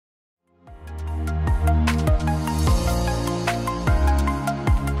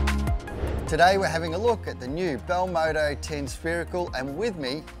Today we're having a look at the new Bell Moto 10 Spherical, and with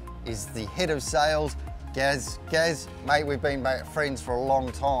me is the head of sales, Gaz. Gaz, mate, we've been friends for a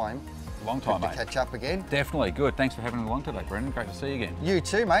long time. Long time, Good mate. to catch up again. Definitely, good. Thanks for having me along today, Brendan. Great to see you again. You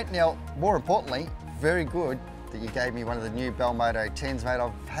too, mate. Now, more importantly, very good that you gave me one of the new Bell Moto 10s, mate.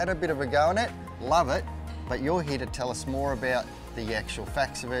 I've had a bit of a go on it, love it, but you're here to tell us more about the actual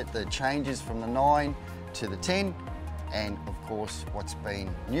facts of it, the changes from the 9 to the 10, and of course, what's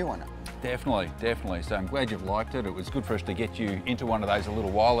been new on it. Definitely. So I'm glad you've liked it. It was good for us to get you into one of those a little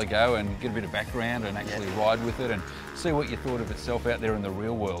while ago and get a bit of background and actually ride with it and see what you thought of itself out there in the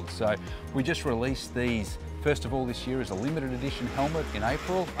real world. So we just released these, first of all, this year as a limited edition helmet in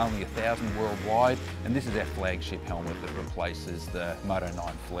April, only 1,000 worldwide, and this is our flagship helmet that replaces the Moto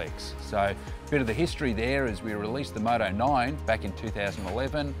 9 Flex. So a bit of the history there is we released the Moto 9 back in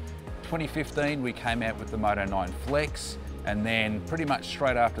 2011. 2015 we came out with the Moto 9 Flex, and then pretty much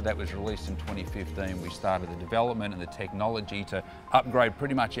straight after that was released in 2015, we started the development and the technology to upgrade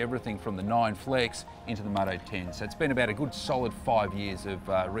pretty much everything from the 9 Flex into the Moto 10. So it's been about a good solid 5 years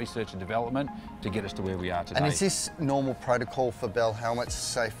of research and development to get us to where we are today. And is this normal protocol for Bell helmets,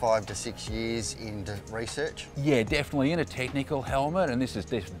 say 5 to 6 years into research? Yeah, definitely in a technical helmet, and this is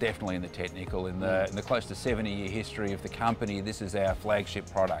definitely in the technical. In the close to 70-year history of the company, this is our flagship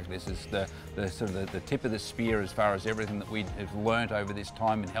product. This is the sort of the tip of the spear as far as everything that we have learnt over this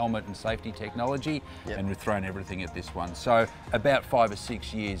time in helmet and safety technology, and we've thrown everything at this one. So about 5 or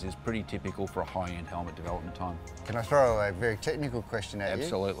 6 years is pretty typical for a high-end helmet development time. Can I throw a very technical question at you?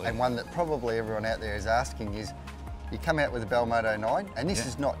 Absolutely. And one that probably everyone out there is asking is, you come out with the Bell Moto 9, and this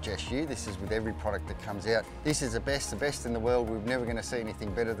is not just you, this is with every product that comes out. This is the best in the world. We're never going to see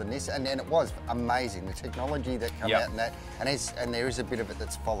anything better than this. And it was amazing, the technology that came out in that, and there is a bit of it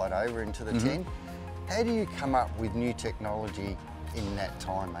that's followed over into the 10. How do you come up with new technology in that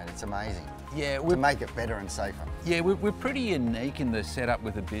time, mate? It's amazing. Yeah, to make it better and safer. Yeah, we're pretty unique in the setup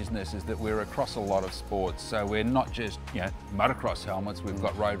with the business, is that we're across a lot of sports. So we're not just, motocross helmets. We've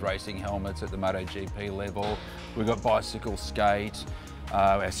got road racing helmets at the MotoGP level. We've got bicycle, skate.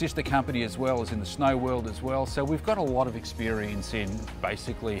 Our sister company as well is in the snow world as well. So we've got a lot of experience in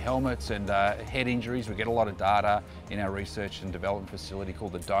basically helmets and head injuries. We get a lot of data in our research and development facility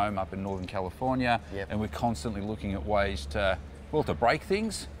called the Dome up in Northern California. And we're constantly looking at ways to, well, to break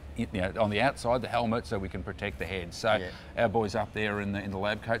things on the outside, the helmet, so we can protect the head. So our boys up there in the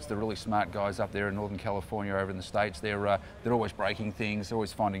lab coats, the really smart guys up there in Northern California, over in the States, they're always breaking things,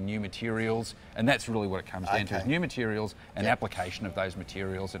 always finding new materials, and that's really what it comes down to, is new materials and application of those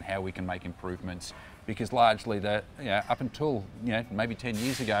materials and how we can make improvements. Because largely, up until maybe 10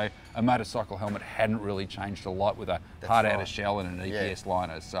 years ago, a motorcycle helmet hadn't really changed a lot with a hard outer shell and an EPS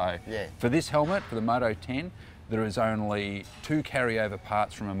liner. So for this helmet, for the Moto 10, there is only 2 carryover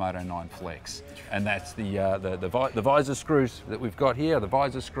parts from a Moto 9 Flex, and that's the visor screws that we've got here, the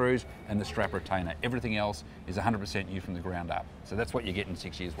visor screws and the strap retainer. Everything else is 100% new from the ground up. So that's what you get in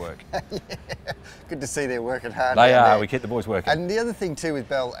 6 years' work. Good to see they're working hard. They are. We keep the boys working. And the other thing too with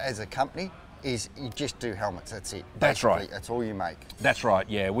Bell as a company is you just do helmets, that's it. That's right. That's all you make. That's right,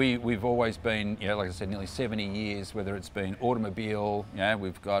 yeah. We've always been, like I said, nearly 70 years, whether it's been automobile,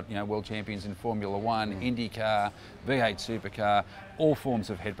 we've got, world champions in Formula 1, IndyCar, V8 supercar, all forms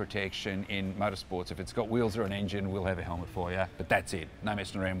of head protection in motorsports. If it's got wheels or an engine, we'll have a helmet for you, but that's it. No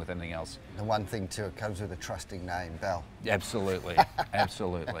messing around with anything else. The one thing too, it comes with a trusting name, Bell. Absolutely,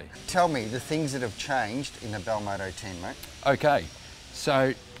 absolutely. Tell me the things that have changed in the Bell Moto 10, mate. Okay,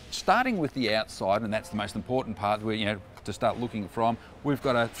 so starting with the outside, and that's the most important part where, to start looking from, we've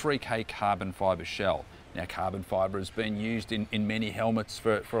got a 3K carbon fibre shell. Now, carbon fibre has been used in many helmets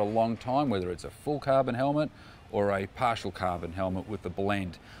for a long time, whether it's a full carbon helmet or a partial carbon helmet with the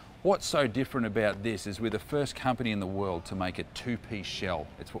blend. What's so different about this is we're the first company in the world to make a 2-piece shell.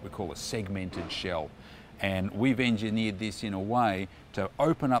 It's what we call a segmented shell. And we've engineered this in a way to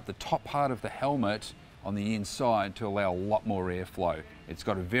open up the top part of the helmet on the inside to allow a lot more airflow. It's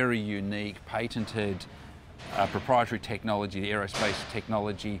got a very unique, patented, proprietary technology, the aerospace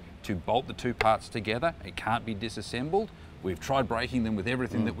technology, to bolt the 2 parts together. It can't be disassembled. We've tried breaking them with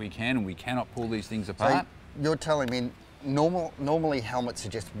everything that we can, and we cannot pull these things apart. So you're telling me normally helmets are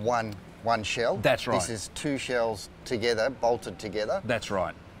just one shell? That's right. This is 2 shells together, bolted together? That's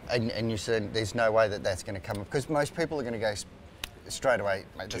right. And you said there's no way that that's going to come up, because most people are going to go straight away,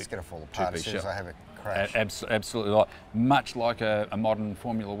 mate, that's going to fall apart as soon as I have a crash. Absolutely right. Much like a modern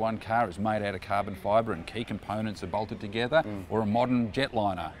Formula 1 car is made out of carbon fibre and key components are bolted together, or a modern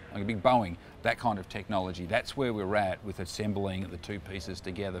jetliner, like a big Boeing, that kind of technology. That's where we're at with assembling the 2 pieces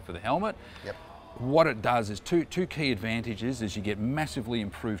together for the helmet. what it does is two key advantages is you get massively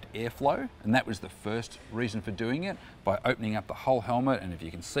improved airflow, and that was the first reason for doing it, by opening up the whole helmet. And if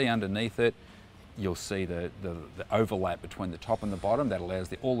you can see underneath it, you'll see the overlap between the top and the bottom. That allows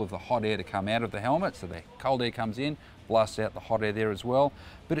all of the hot air to come out of the helmet, so the cold air comes in, blasts out the hot air there as well,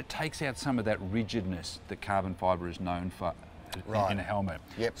 but it takes out some of that rigidness that carbon fibre is known for in a helmet.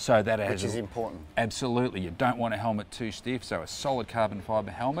 Yep. So that which is important. Absolutely. You don't want a helmet too stiff, so a solid carbon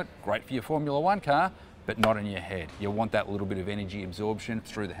fibre helmet, great for your Formula One car, but not in your head. You want that little bit of energy absorption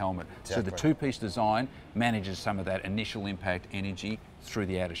through the helmet. Exactly. So the two-piece design manages some of that initial impact energy through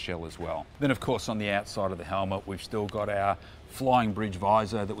the outer shell as well. Then of course on the outside of the helmet we've still got our flying bridge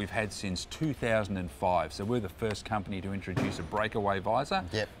visor that we've had since 2005. So we're the first company to introduce a breakaway visor.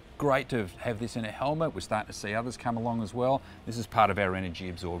 Yep. Great to have this in a helmet. We're starting to see others come along as well. This is part of our energy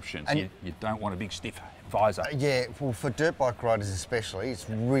absorption. So you don't want a big stiff visor. Yeah, well, for dirt bike riders especially, it's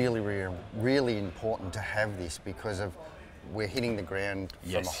really important to have this because of we're hitting the ground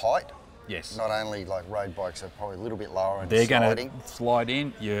from a height. Yes. Not only like road bikes are probably a little bit lower and they're going to slide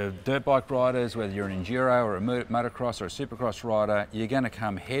in. Your dirt bike riders, whether you're an enduro or a motocross or a supercross rider, you're going to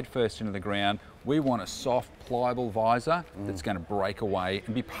come head first into the ground. We want a soft, pliable visor that's going to break away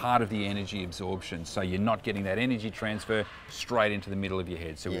and be part of the energy absorption. So you're not getting that energy transfer straight into the middle of your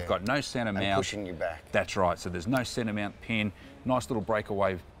head. So we've got no center mount. Pushing you back. That's right. So there's no center mount pin. Nice little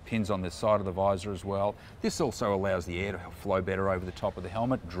breakaway pins on the side of the visor as well. This also allows the air to flow better over the top of the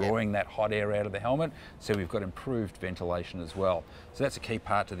helmet, drawing that hot air out of the helmet. So we've got improved ventilation as well. So that's a key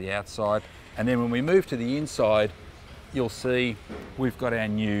part to the outside. And then when we move to the inside, you'll see we've got our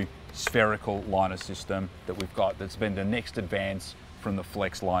new spherical liner system that we've got that's been the next advance from the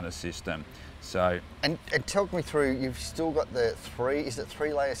flex liner system. So and talk me through, you've still got the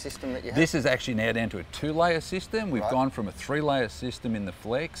three-layer system that you have? This is actually now down to a two-layer system. We've gone from a three-layer system in the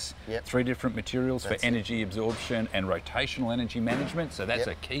flex, 3 different materials for energy absorption and rotational energy management. So that's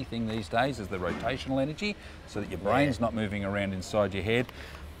a key thing these days, is the rotational energy, so that your brain's not moving around inside your head.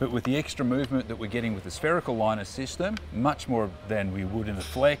 But with the extra movement that we're getting with the spherical liner system, much more than we would in the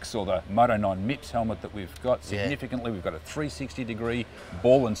Flex or the Moto 9 MIPS helmet that we've got significantly, we've got a 360-degree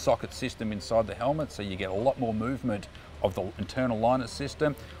ball and socket system inside the helmet, so you get a lot more movement of the internal liner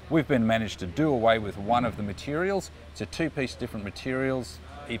system. We've been managed to do away with one of the materials. It's a two-piece different materials,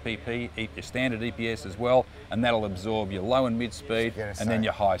 EPP, your standard EPS as well, and that'll absorb your low and mid speed and then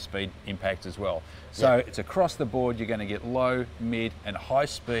your high speed impacts as well. So it's across the board, you're going to get low, mid and high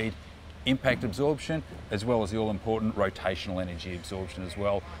speed impact absorption, as well as the all-important rotational energy absorption as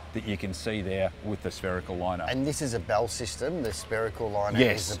well, that you can see there with the spherical liner. And this is a Bell system, the spherical liner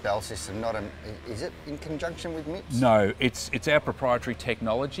is a Bell system, not is it in conjunction with MIPS? No, it's our proprietary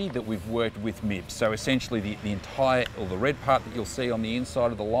technology that we've worked with MIPS. So essentially the entire, or the red part that you'll see on the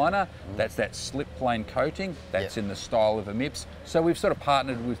inside of the liner, that's that slip plane coating, that's in the style of a MIPS. So we've sort of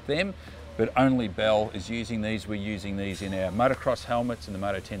partnered with them, but only Bell is using these. We're using these in our motocross helmets, in the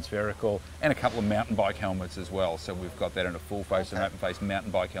Moto 10 spherical, and a couple of mountain bike helmets as well. So we've got that in a full face and open face mountain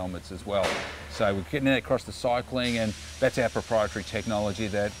bike helmets as well. So we're getting that across the cycling, and that's our proprietary technology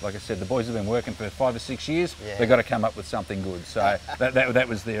that, like I said, the boys have been working for 5 or 6 years. They've got to come up with something good. So that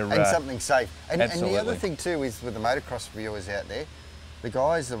was their... And something safe. And the other thing too is, with the motocross viewers out there,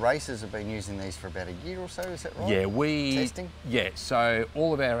 the racers have been using these for about a year or so, is that right? Yeah, testing? Yeah, so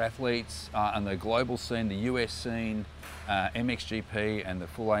all of our athletes on the global scene, the US scene, MXGP and the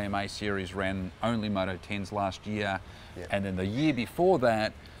full AMA series ran only Moto 10s last year. And then the year before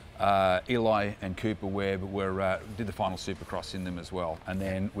that, Eli and Cooper Webb did the final Supercross in them as well. And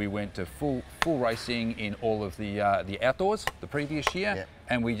then we went to full racing in all of the outdoors the previous year,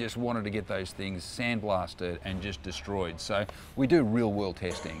 and we just wanted to get those things sandblasted and just destroyed. So we do real world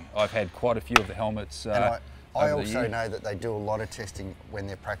testing. I've had quite a few of the helmets. I also know that they do a lot of testing when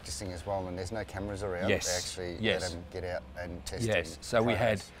they're practicing as well, and there's no cameras around. They actually let them get out and test. Yes, so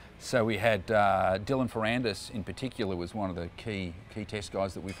we had Dylan Ferrandis in particular was one of the key test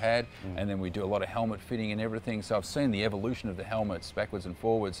guys that we've had, and then we do a lot of helmet fitting and everything. So I've seen the evolution of the helmets backwards and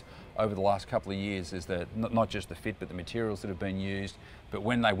forwards over the last couple of years. Is that not just the fit, but the materials that have been used. But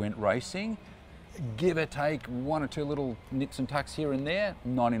when they went racing, give or take 1 or 2 little nips and tucks here and there,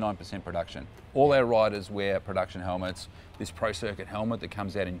 99% production. All our riders wear production helmets. This Pro Circuit helmet that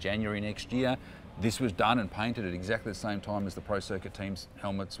comes out in January next year, this was done and painted at exactly the same time as the Pro Circuit team's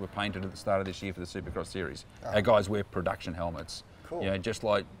helmets were painted at the start of this year for the Supercross series. Our guys wear production helmets. cool. You know, just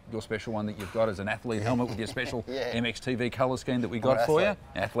like your special one that you've got as an athlete helmet with your special MXTV colour scheme that we got for you.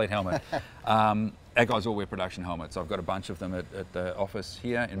 Athlete helmet. Our guys all wear production helmets. I've got a bunch of them at the office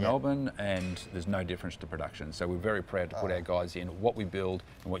here in Melbourne, and there's no difference to production. So we're very proud to put our guys in. What we build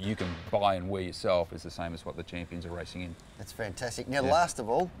and what you can buy and wear yourself is the same as what the champions are racing in. That's fantastic. Now, last of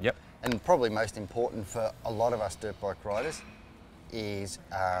all, and probably most important for a lot of us dirt bike riders, is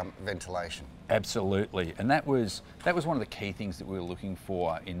ventilation. Absolutely, and that was one of the key things that we were looking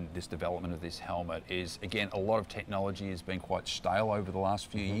for in this development of this helmet. Is again, a lot of technology has been quite stale over the last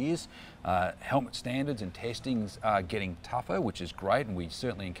few years. Helmet standards and testings are getting tougher, which is great, and we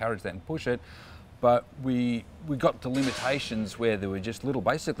certainly encourage that and push it. But we got to limitations where there were just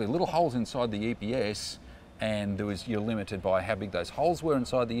basically little holes inside the EPS, and you're limited by how big those holes were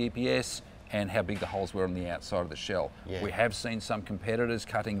inside the EPS and how big the holes were on the outside of the shell. We have seen some competitors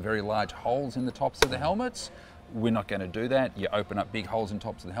cutting very large holes in the tops of the helmets. We're not going to do that. You open up big holes in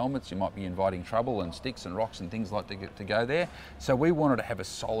tops of the helmets, you might be inviting trouble and sticks and rocks and things like to go there. So we wanted to have a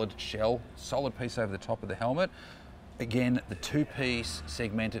solid shell, solid piece over the top of the helmet. Again, the two-piece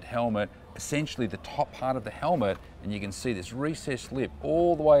segmented helmet, essentially the top part of the helmet, and you can see this recessed lip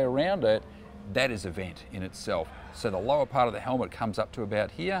all the way around it, that is a vent in itself. So the lower part of the helmet comes up to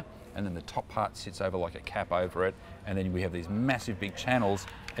about here, and then the top part sits over like a cap over it, and then we have these massive big channels,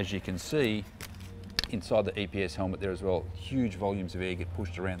 as you can see inside the EPS helmet there as well. Huge volumes of air get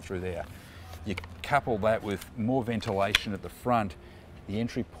pushed around through there. You couple that with more ventilation at the front, the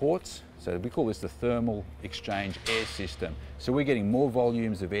entry ports, so we call this the thermal exchange air system. So we're getting more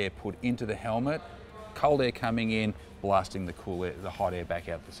volumes of air put into the helmet, cold air coming in, blasting the cool air, the hot air back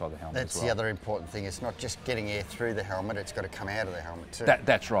out the side of the helmet. That's as well. the other important thing. It's not just getting air through the helmet, it's got to come out of the helmet too.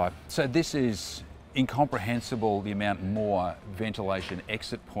 That's right. So this is incomprehensible, the amount more ventilation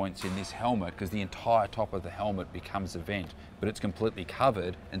exit points in this helmet, because the entire top of the helmet becomes a vent, but it's completely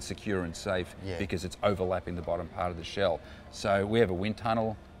covered and secure and safe because it's overlapping the bottom part of the shell. So we have a wind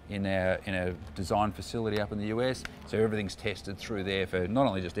tunnel in our design facility up in the US, so everything's tested through there for not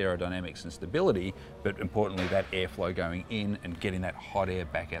only just aerodynamics and stability, but importantly that airflow going in and getting that hot air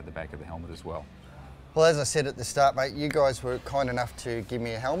back out the back of the helmet as well. Well, as I said at the start, mate, you guys were kind enough to give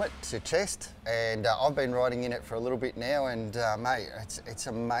me a helmet to test, and I've been riding in it for a little bit now, and mate, it's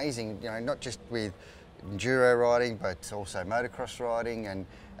amazing, you know, not just with enduro riding, but also motocross riding, and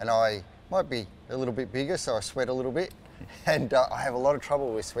I might be a little bit bigger, so I sweat a little bit. And I have a lot of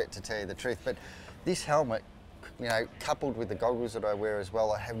trouble with sweat, to tell you the truth. But this helmet, you know, coupled with the goggles that I wear as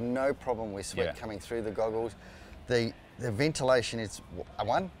well, I have no problem with sweat coming through the goggles. The ventilation is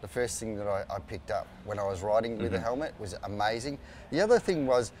the first thing that I picked up when I was riding with the helmet was amazing. The other thing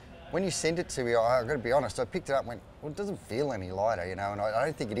was, when you sent it to me, I've got to be honest, I picked it up and went, well, it doesn't feel any lighter, you know, and I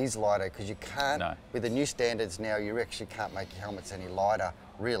don't think it is lighter, because you can't, with the new standards now, you actually can't make your helmets any lighter,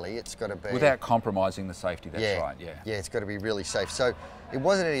 really. It's got to be... without compromising the safety, that's right, Yeah, it's got to be really safe. So it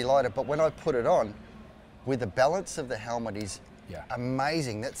wasn't any lighter, but when I put it on, with the balance of the helmet is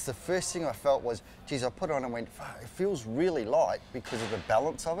amazing. That's the first thing I felt was, geez, I put it on and went, it feels really light because of the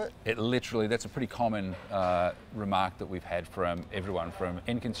balance of it. It literally, that's a pretty common remark that we've had from everyone, from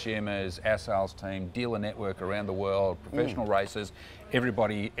end consumers, our sales team, dealer network around the world, professional racers,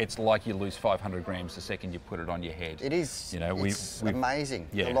 everybody. It's like you lose 500 grams the second you put it on your head. It is, you know, it's amazing,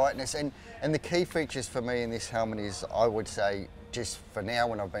 the lightness. And the key features for me in this helmet is, I would say, just for now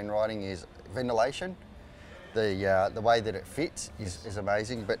when I've been riding, is ventilation. The way that it fits is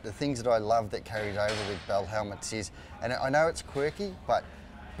amazing, but the things that I love that carries over with Bell helmets is, and I know it's quirky, but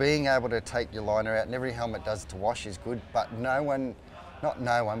being able to take your liner out, and every helmet does to wash is good, but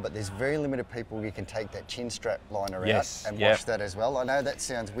but there's very limited people you can take that chin strap liner out and wash that as well. I know that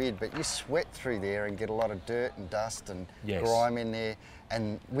sounds weird, but you sweat through there and get a lot of dirt and dust and grime in there,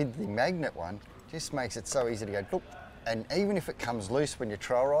 and with the magnet one, just makes it so easy to go, look, and even if it comes loose when you're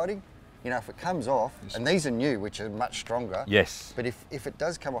trail riding, you know, if it comes off, and these are new, which are much stronger. Yes. But if it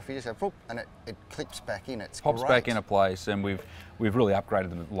does come off, you just go, whoop, and it clips back in. It's pops back into place, and we've really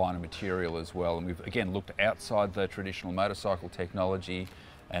upgraded the line of material as well. And we've again looked outside the traditional motorcycle technology,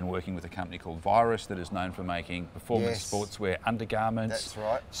 and working with a company called Virus that is known for making performance sportswear undergarments. That's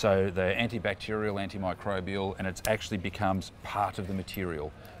right. So they're antibacterial, antimicrobial, and it actually becomes part of the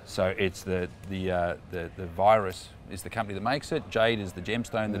material. So it's the Virus is the company that makes it. Jade is the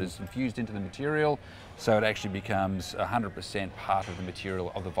gemstone that is infused into the material. So it actually becomes 100% part of the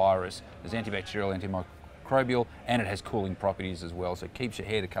material of the Virus. There's antibacterial, antimicrobial, and it has cooling properties as well. So it keeps your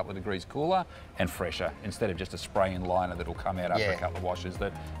head a couple of degrees cooler and fresher, instead of just a spray-in liner that'll come out after a couple of washes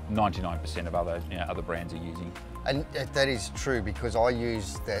that 99% of other brands are using. And that is true, because I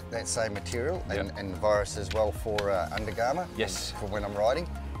use that same material and virus as well for undergarment. Yes. For when I'm riding,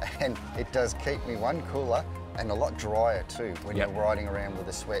 and it does keep me cooler and a lot drier too when you're riding around with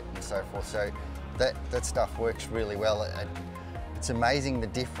the sweat and so forth. So that stuff works really well. And it's amazing the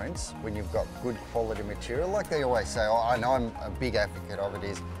difference when you've got good quality material. Like they always say, I know I'm a big advocate of it,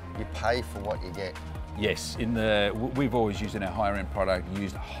 is you pay for what you get. Yes, we've always used in our higher end product,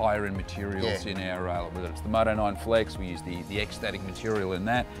 used higher end materials in our, whether it's the Moto 9 Flex, we use the X-Static material in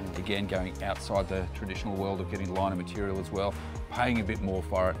that. Again, going outside the traditional world of getting liner material as well, paying a bit more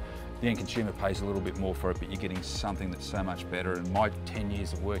for it. The end consumer pays a little bit more for it, but you're getting something that's so much better. And my 10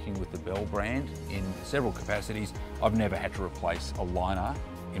 years of working with the Bell brand in several capacities, I've never had to replace a liner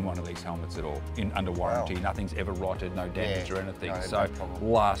in one of these helmets at all, under warranty. Wow. Nothing's ever rotted, no damage or anything. So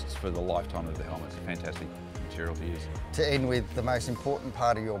lasts for the lifetime of the helmet. It's a fantastic material to use. To end with, the most important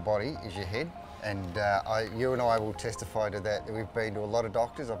part of your body is your head. And you and I will testify to that. We've been to a lot of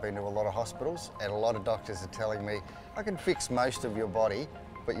doctors, I've been to a lot of hospitals, and a lot of doctors are telling me, I can fix most of your body,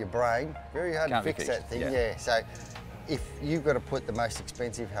 but your brain, very hard to fix that thing. So if you've got to put the most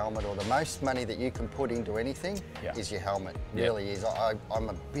expensive helmet, or the most money that you can put into anything, is your helmet. Really is. I'm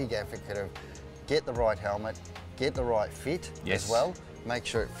a big advocate of get the right helmet, get the right fit as well. Make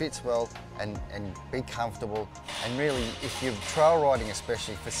sure it fits well and be comfortable. And really, if you're trail riding,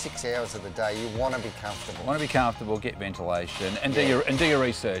 especially for 6 hours of the day, you want to be comfortable. Want to be comfortable, get ventilation, and do your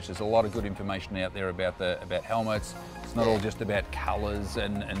research. There's a lot of good information out there about helmets. It's not all just about colours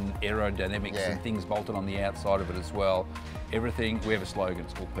and aerodynamics and things bolted on the outside of it as well. Everything, we have a slogan,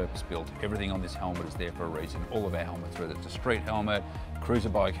 it's called Purpose Built. Everything on this helmet is there for a reason. All of our helmets, whether it's a street helmet, cruiser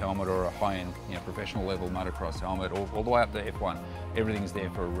bike helmet, or a high-end, professional level motocross helmet, all the way up to F1, everything's there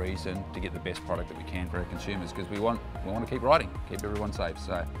for a reason, to get the best product that we can for our consumers, because we want to keep riding, keep everyone safe.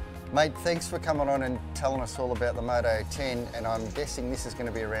 So. Mate, thanks for coming on and telling us all about the Moto 10, and I'm guessing this is going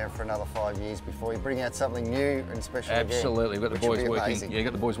to be around for another 5 years before we bring out something new and special Absolutely. again. We've got the boys working.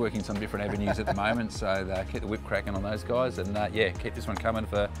 Got the boys working some different avenues at the moment, so keep the whip cracking on those guys, and keep this one coming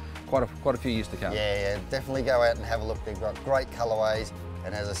for quite a few years to come. Yeah, definitely go out and have a look. They've got great colourways,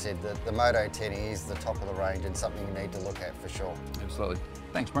 and as I said, the Moto 10 is the top of the range and something you need to look at for sure. Absolutely.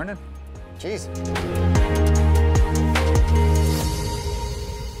 Thanks, Brendan. Cheers.